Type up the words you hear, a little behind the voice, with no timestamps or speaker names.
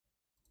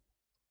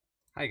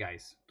Hi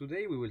guys,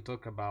 today we will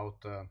talk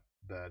about the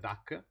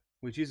DAC,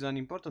 which is an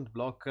important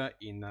block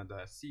in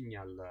the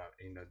signal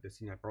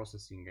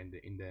processing and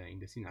in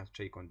the signal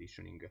chain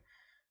conditioning.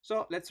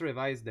 So let's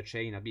revise the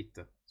chain a bit.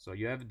 So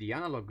you have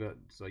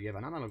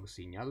an analog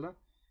signal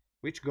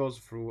which goes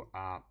through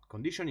a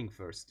conditioning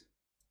first.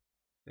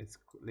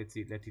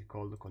 Let it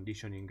called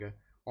conditioning,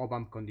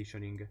 op-amp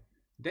conditioning.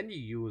 Then you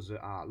use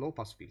a low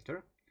pass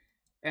filter.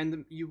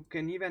 And you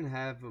can even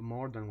have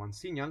more than one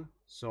signal,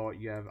 so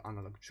you have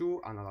analog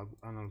 2,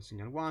 analog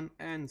signal 1,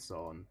 and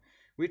so on,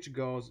 which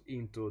goes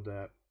into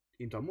a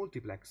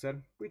multiplexer,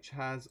 which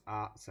has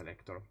a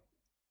selector.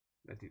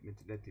 Let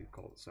it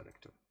call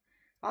selector.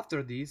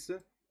 After this,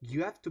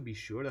 you have to be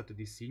sure that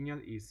this signal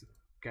is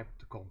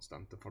kept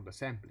constant for the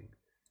sampling.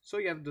 So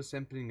you have the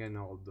sampling and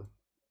hold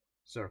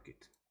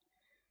circuit.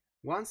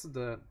 Once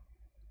the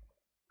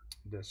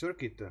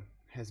circuit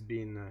has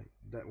been,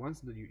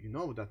 you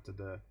know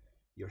that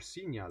your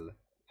signal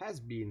has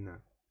been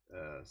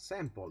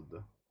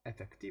sampled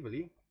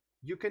effectively,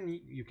 you can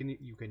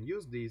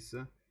use this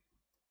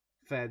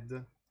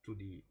fed to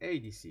the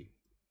ADC.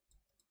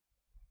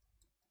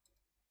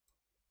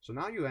 So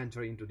now you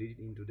enter into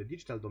the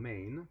digital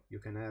domain. You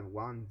can have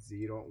 1,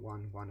 0,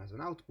 1, 1 as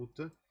an output,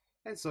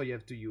 and so you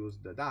have to use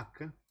the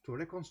DAC to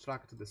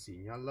reconstruct the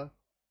signal.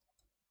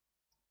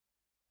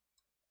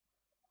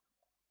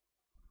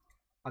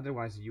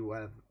 Otherwise, you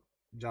have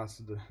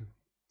just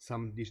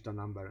some digital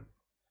number.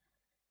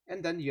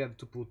 And then you have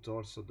to put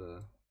also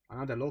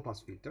another low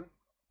pass filter,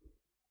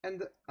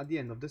 and at the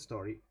end of the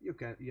story you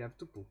have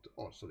to put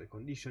also the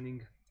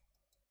conditioning.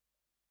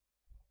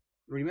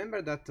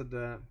 Remember that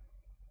the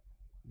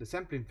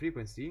sampling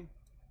frequency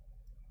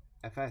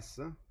fs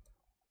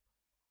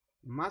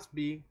must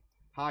be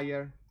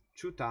higher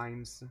 2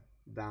 times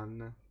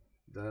than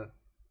the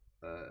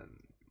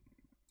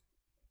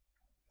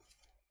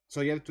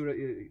so you have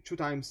to 2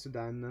 times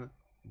than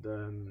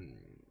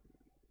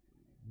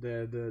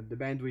the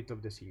bandwidth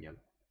of the signal.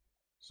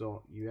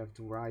 So you have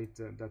to write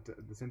that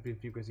the sampling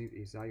frequency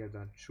is higher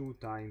than 2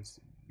 times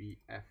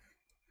BF.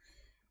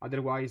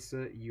 Otherwise,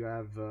 you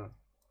have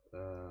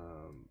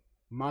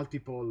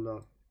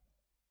multiple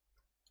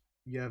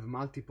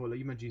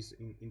images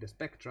in the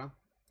spectra.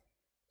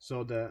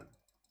 So the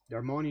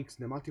harmonics,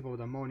 the multiple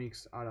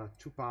harmonics are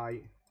 2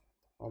 pi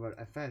over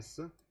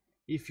fs.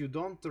 If you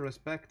don't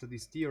respect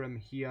this theorem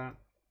here,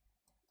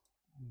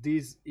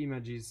 these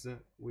images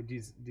with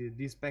this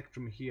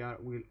spectrum here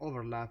will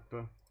overlap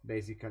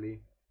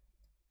basically,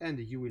 and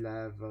you will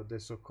have the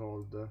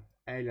so-called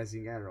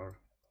aliasing error.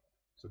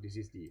 So this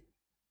is the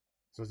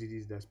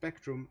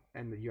spectrum,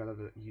 and you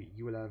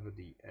will have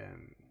the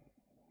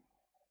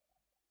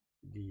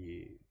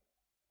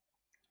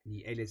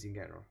aliasing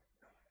error.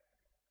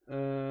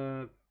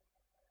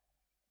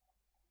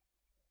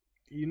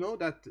 You know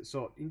that.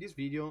 So in this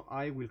video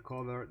I will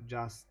cover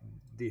just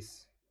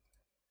this,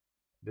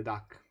 the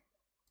DAC,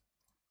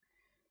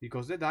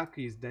 because the DAC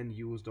is then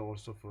used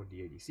also for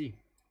the ADC.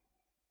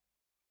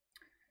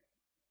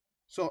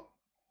 So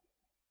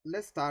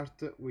let's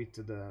start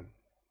with the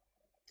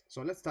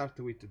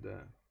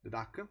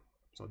DAC.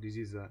 So this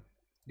is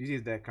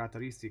the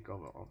characteristic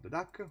of the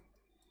DAC,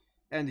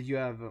 and you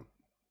have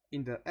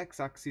in the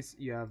x-axis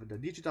you have the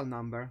digital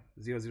number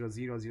 000,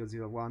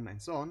 001,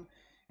 and so on,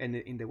 and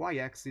in the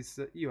y-axis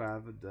you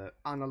have the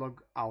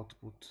analog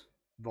output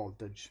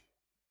voltage.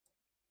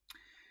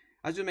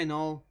 As you may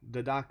know,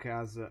 the DAC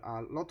has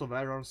a lot of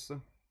errors.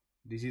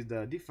 This is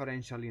the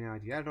differential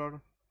linearity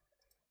error.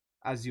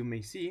 As you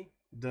may see,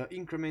 the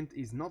increment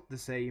is not the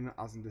same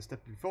as in the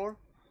step before.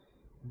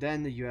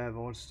 Then you have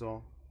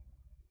also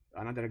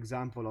another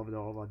example of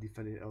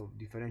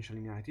differential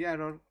linearity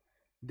error.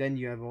 Then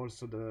you have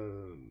also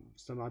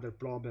some other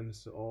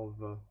problems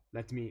of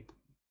let me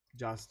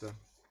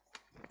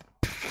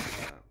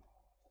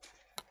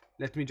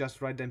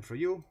just write them for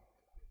you.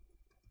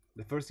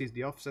 The first is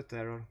the offset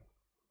error.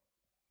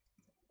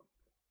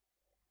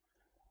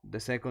 The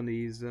second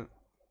is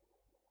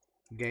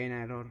gain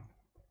error.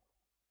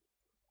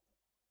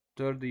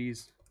 Third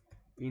is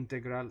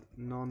integral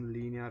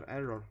non-linear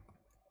error.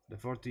 The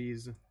fourth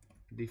is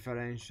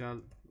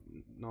differential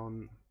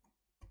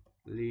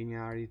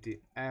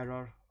non-linearity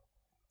error.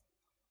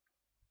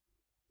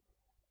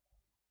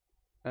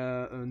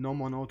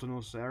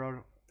 Non-monotonous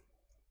error.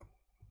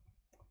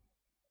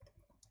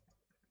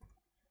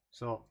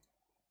 So,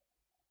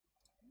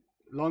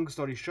 long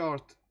story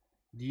short,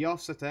 the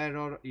offset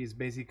error is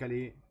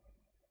basically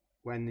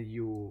when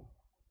you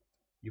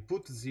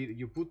put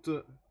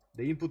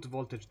the input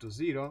voltage to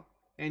 0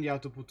 and the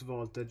output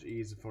voltage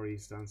is, for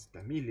instance,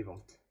 10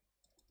 millivolt.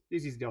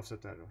 This is the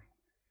offset error.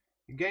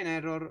 Gain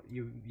error,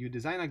 you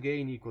design a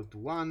gain equal to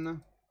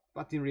 1,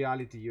 but in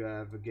reality you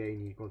have a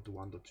gain equal to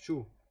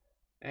 1.2,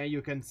 and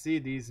you can see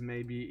this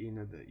maybe in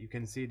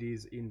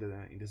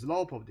the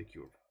slope of the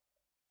curve.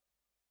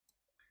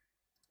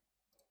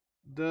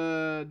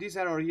 This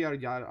error here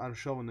are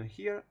shown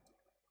here,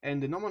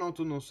 and the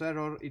non-monotonous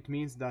error, it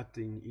means that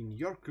in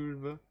your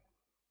curve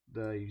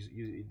the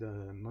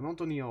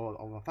monotony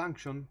of a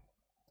function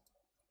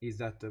is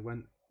that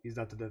when is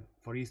that,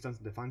 for instance,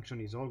 the function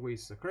is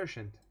always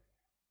crescent,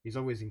 is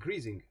always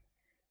increasing.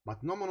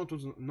 But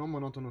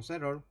non-monotonous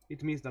error,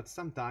 it means that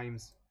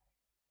sometimes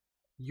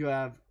you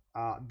have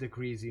a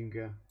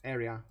decreasing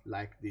area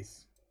like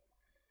this.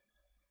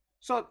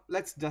 So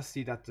let's just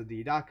see that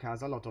the DAC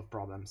has a lot of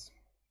problems.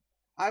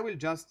 I will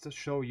just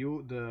show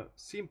you the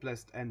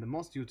simplest and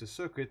most used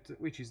circuit,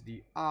 which is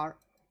the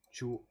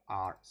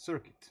R2R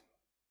circuit,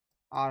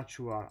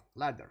 R2R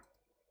ladder.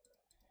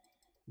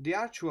 The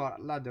R2R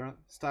ladder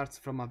starts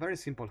from a very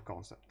simple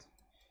concept.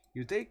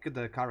 You take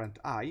the current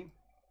I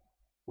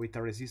with a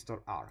resistor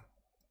R.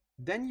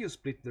 Then you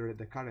split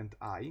the current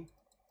I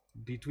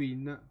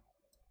between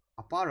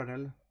a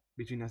parallel,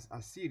 between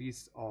a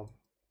series of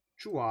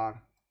 2R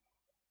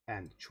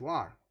and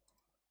 2R.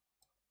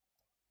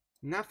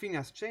 Nothing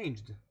has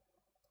changed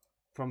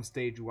from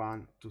stage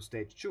 1 to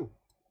stage 2.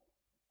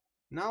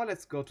 Now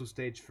let's go to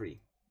stage 3.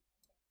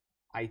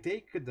 I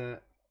take the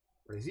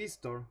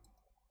resistor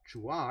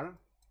 2R,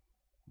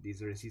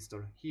 this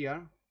resistor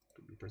here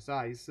to be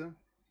precise,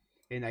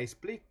 and I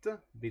split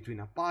between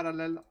a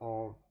parallel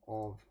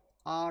of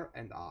R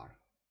and R.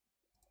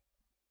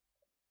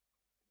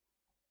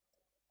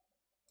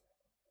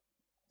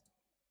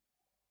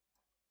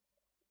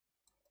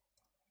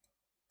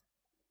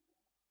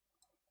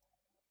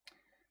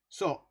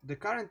 So the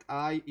current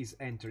I is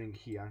entering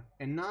here,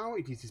 and now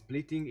it is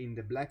splitting in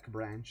the black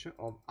branch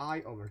of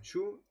I over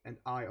 2 and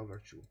I over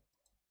 2.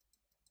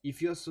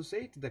 If you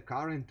associate the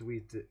current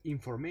with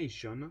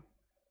information,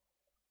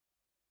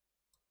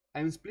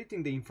 I'm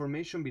splitting the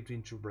information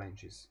between two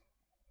branches.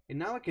 And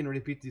now I can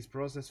repeat this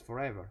process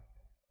forever,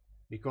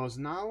 because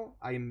now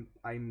I'm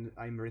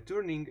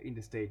returning in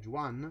the stage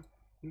 1,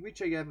 in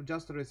which I have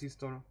just a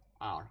resistor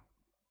R.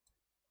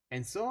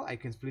 And so I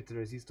can split the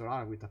resistor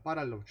R with a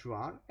parallel of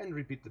 2R and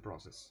repeat the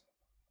process.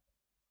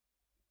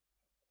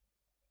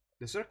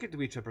 The circuit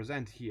which I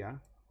present here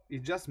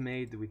is just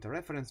made with a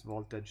reference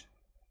voltage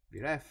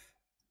Vref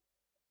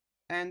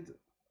and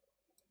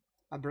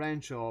a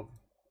branch of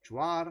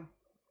 2R,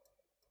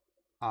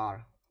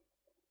 R,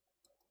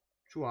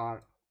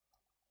 2R,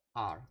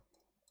 R,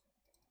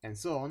 and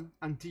so on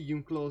until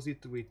you close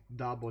it with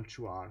double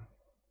 2R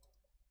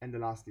and the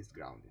last is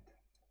grounded.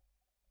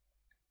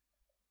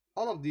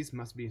 All of this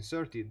must be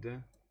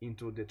inserted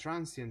into the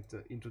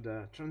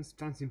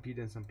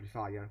transimpedance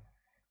amplifier,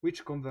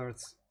 which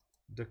converts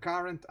the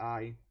current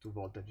I to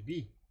voltage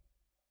V.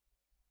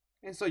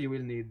 And so you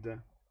will need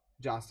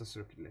just a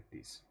circuit like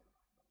this.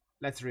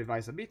 Let's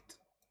revise a bit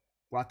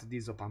what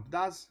this op-amp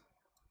does.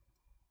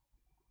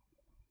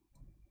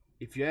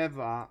 If you have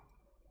a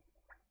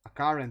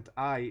current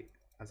I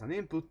as an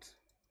input,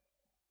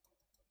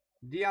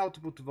 the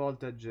output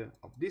voltage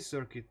of this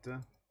circuit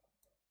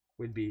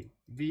will be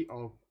V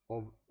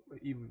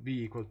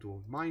equal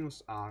to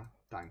minus R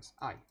times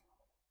I.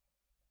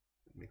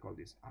 Let me call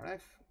this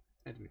RF,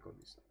 and let me call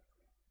this RF.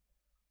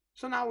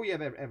 So now we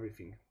have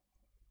everything.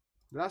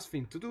 The last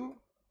thing to do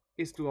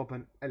is to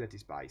open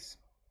LTSPICE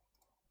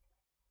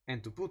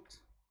and to put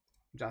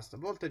just a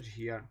voltage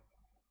here.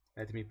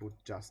 Let me put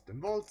just 10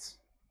 volts.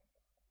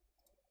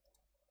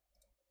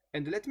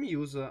 And let me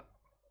use the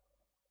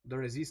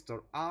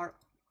resistor R,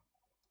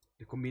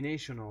 the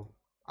combination of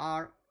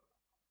R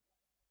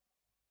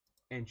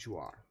and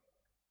 2R.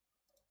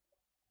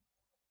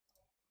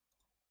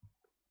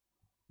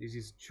 This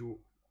is 2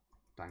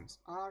 times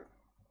R,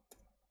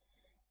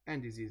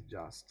 and this is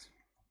just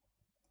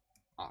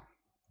R.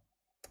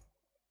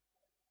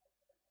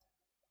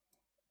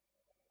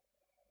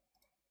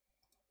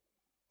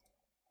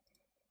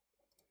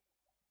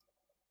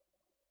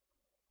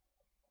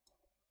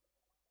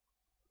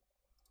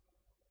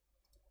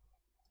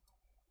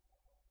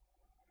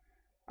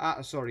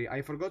 Sorry,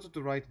 I forgot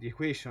to write the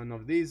equation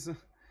of this.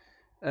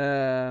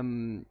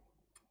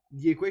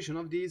 The equation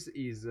of this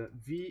is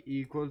V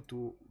equal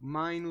to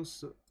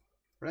minus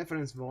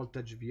reference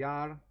voltage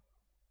VR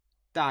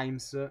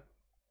times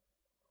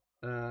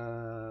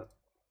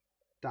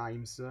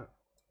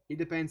it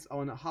depends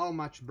on how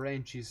much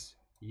branches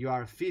you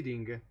are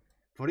feeding.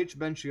 For each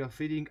branch you are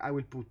feeding, I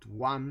will put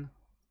 1.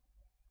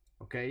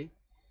 Okay,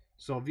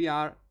 so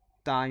VR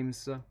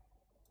times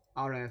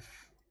RF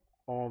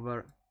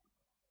over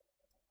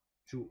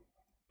 2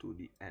 to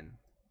the n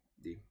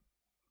d.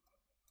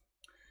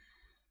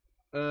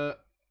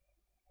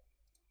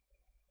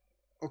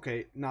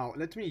 Okay, now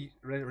let me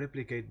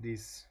replicate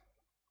this.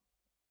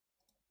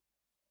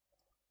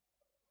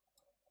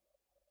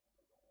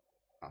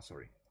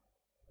 Sorry.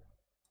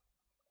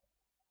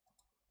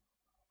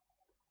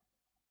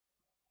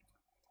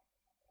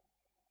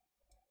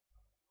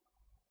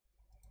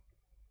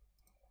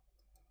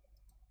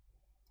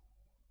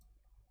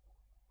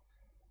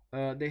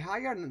 The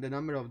higher the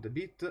number of the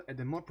bit,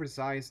 the more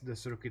precise the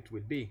circuit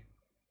will be.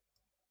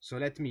 So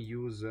let me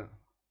use a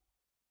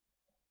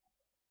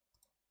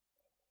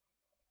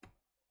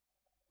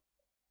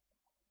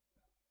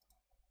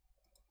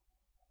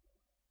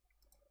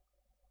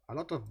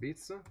lot of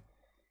bits.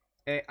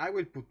 I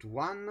will put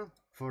 1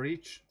 for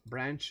each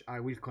branch I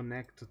will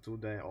connect to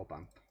the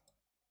op-amp.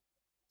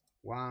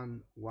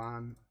 1,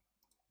 1.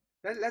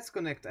 Let's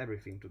connect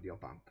everything to the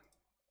op amp.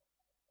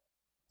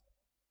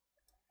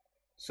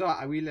 So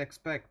I will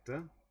expect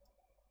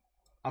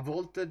a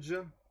voltage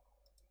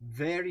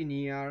very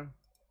near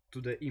to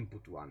the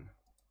input one.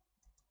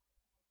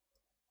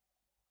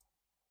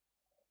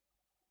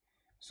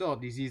 So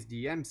this is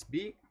the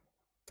EMSB,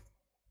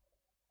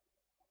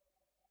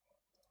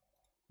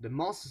 the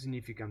most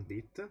significant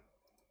bit,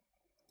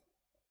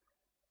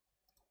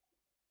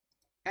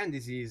 and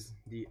this is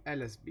the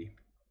LSB.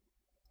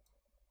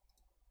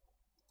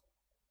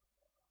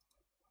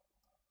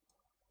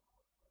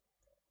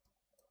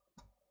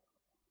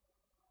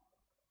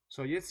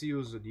 So let's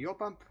use the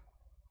op amp.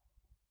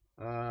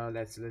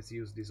 Let's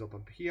use this op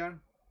amp here,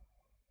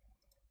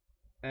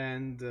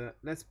 and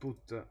let's put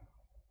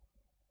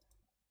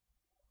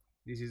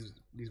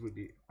this will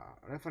be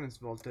a reference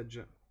voltage,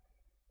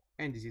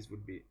 and this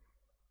would be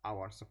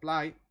our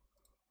supply.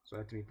 So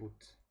let me put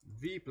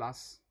V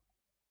plus,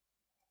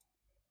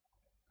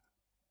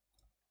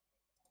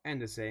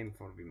 and the same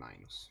for V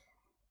minus.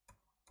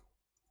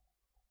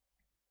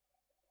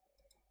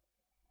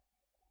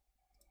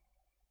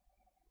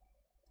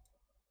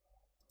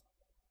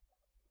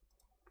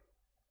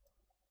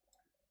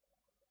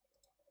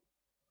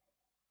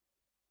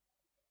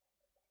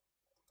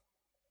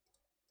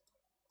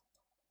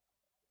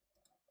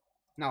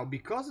 Now,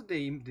 because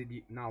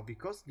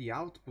the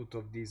output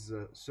of this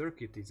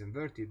circuit is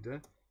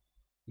inverted,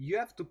 you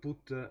have to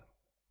put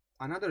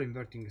another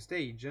inverting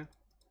stage.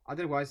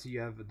 Otherwise, you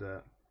have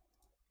the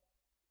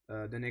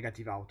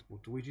negative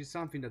output, which is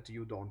something that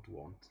you don't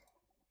want.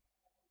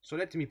 So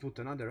let me put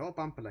another op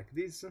amp like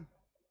this, and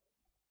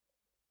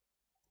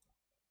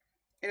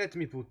let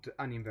me put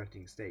an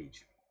inverting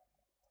stage.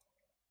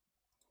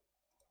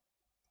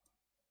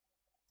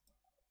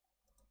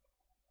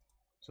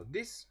 So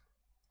this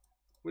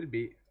will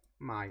be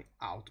my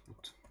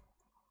output.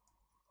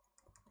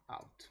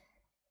 Out.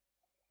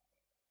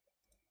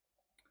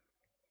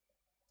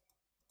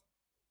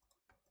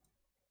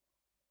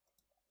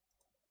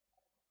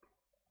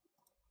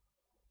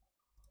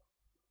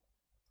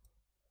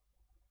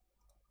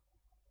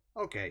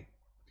 Okay,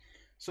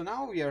 so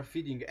now we are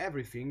feeding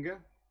everything.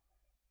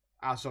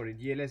 Sorry,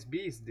 the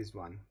LSB is this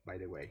one, by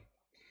the way.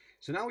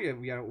 So now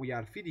we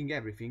are feeding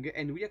everything,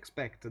 and we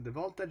expect the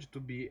voltage to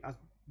be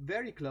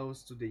very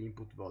close to the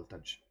input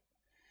voltage.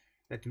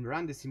 Let me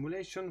run the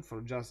simulation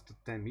for just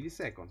 10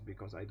 milliseconds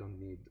because I don't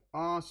need.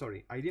 Oh,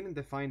 sorry, I didn't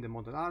define the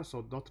model R,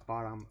 so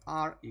 .param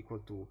R equal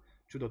to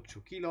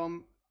 2.2 kilo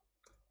ohm,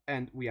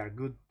 and we are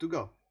good to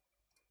go.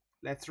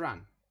 Let's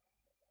run.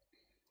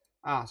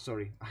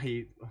 Sorry,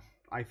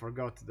 I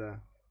forgot to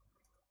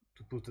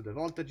put the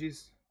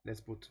voltages. Let's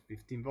put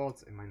 15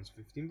 volts and minus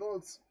 15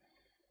 volts.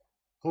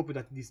 Hope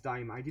that this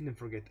time I didn't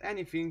forget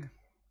anything.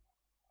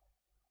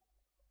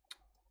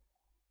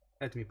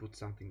 Let me put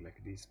something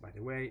like this, by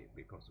the way,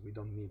 because we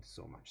don't need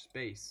so much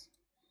space.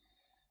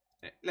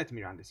 Let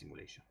me run the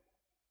simulation.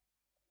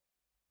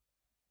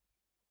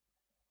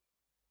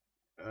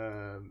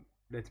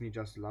 Let me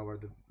just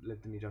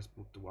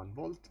put 1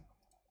 volt,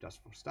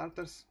 just for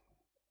starters.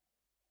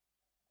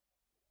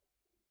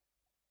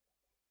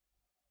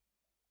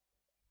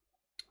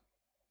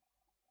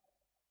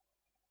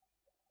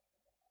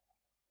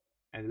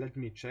 And let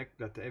me check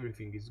that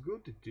everything is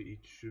good. It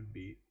should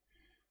be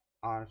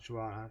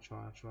R2R.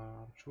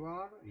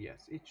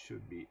 Yes, it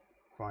should be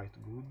quite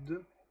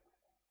good.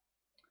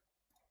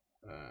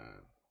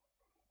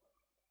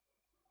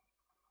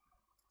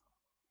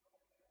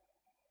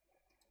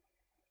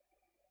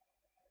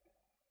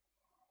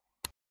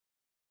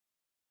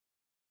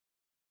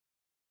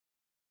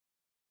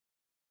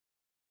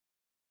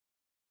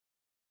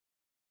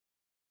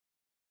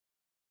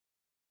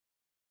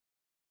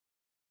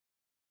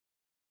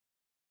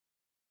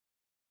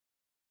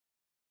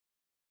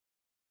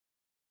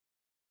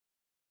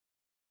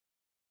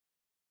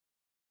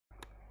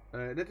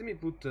 Let me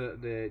put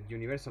the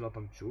universal op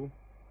amp 2,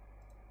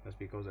 just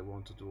because I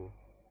wanted to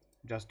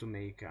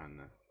make an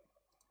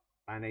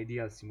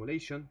ideal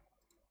simulation.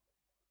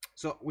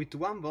 So with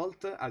 1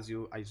 volt, as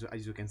you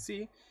can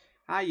see,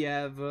 I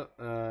have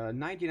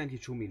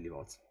 1992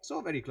 millivolts,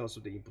 so very close to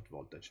the input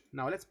voltage.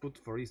 Now let's put,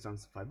 for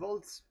instance, 5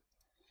 volts,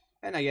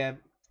 and I have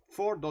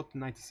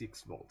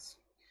 4.96 volts.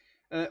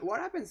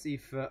 What happens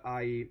if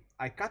I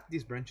cut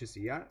these branches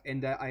here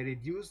and I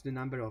reduce the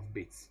number of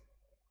bits?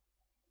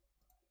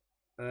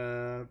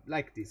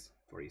 Like this,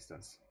 for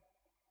instance.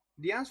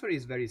 The answer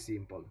is very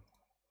simple.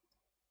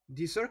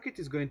 The circuit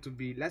is going to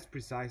be less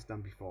precise than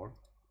before,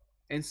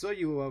 and so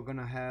you are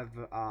gonna have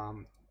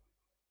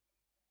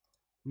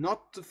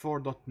not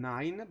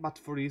 4.9, but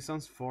for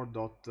instance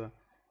 4.5,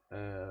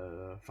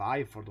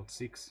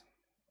 4.6.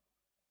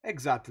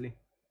 Exactly.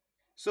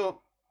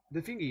 So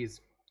the thing is,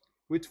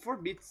 with 4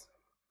 bits,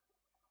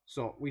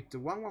 so with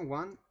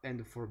 111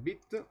 and 4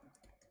 bit,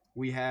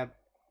 we have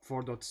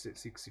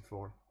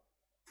 4.64,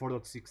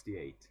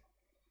 4.68.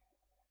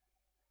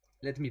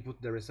 Let me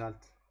put the result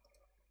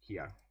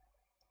here,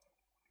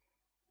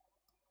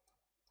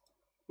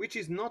 which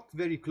is not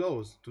very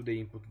close to the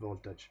input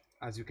voltage,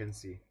 as you can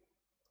see.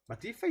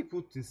 But if I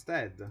put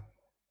instead,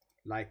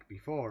 like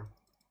before,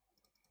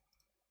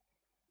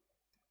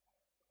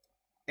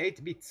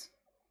 8 bits,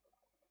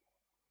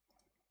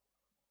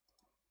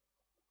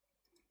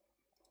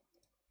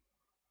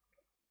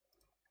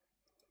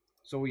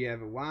 so we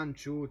have 1,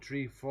 2,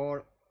 3,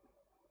 4,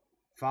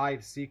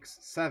 5, 6,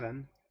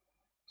 7,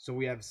 so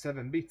we have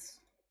 7 bits.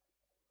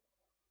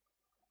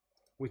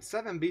 With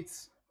 7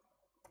 bits,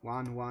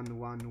 1, 1,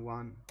 1,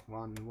 1,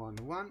 1, 1,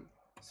 1,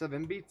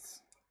 7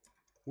 bits,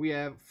 we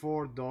have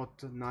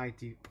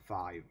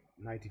 4.95,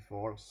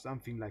 94,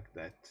 something like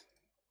that.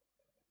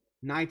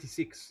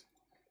 96.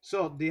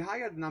 So the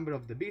higher the number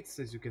of the bits,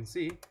 as you can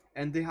see,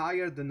 and the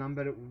higher the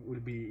number will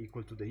be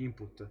equal to the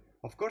input.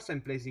 Of course, I'm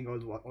placing all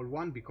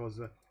 1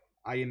 because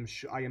I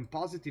am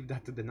positive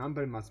that the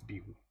number must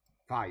be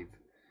 5.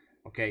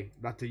 Okay,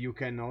 but you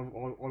can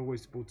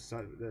always put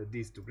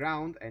this to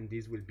ground, and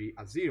this will be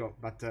a 0.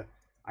 But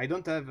I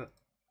don't have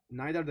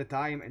neither the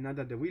time and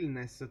neither the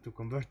willingness to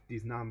convert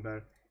this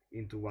number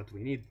into what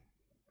we need.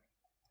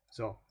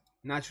 So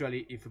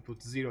naturally, if we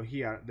put 0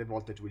 here, the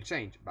voltage will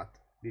change, but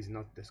this is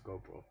not the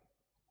scope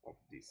of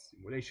this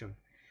simulation.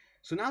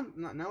 So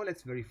now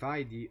let's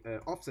verify the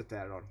offset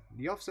error.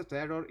 The offset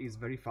error is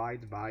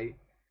verified by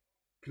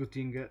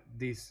putting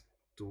this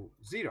to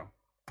 0.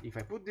 If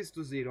I put this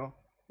to 0,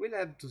 we'll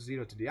add to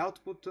 0 to the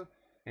output,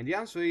 and the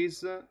answer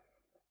is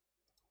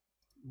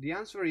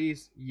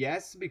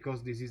yes,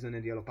 because this is an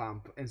ideal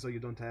pump, and so you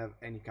don't have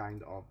any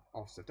kind of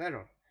offset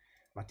error.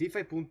 But if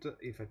I put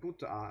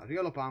a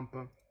real pump,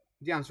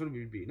 the answer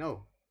will be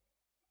no.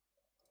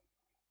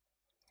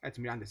 Let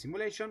me run the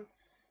simulation,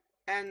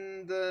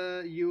 and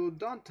you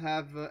don't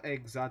have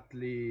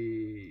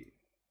exactly.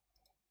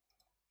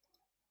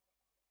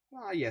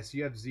 Yes,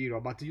 you have 0,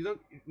 but you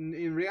don't.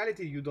 In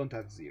reality, you don't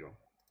have 0.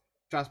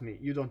 Trust me,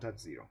 you don't have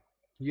 0.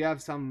 You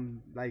have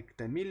some like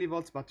 10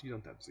 millivolts, but you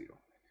don't have 0.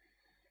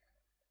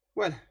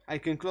 Well, I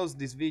can close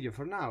this video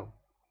for now.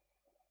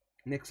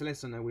 Next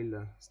lesson I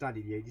will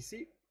study the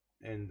ADC,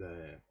 and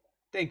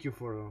thank you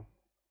for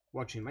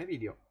watching my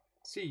video.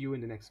 See you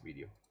in the next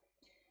video.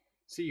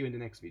 See you in the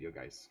next video,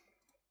 guys.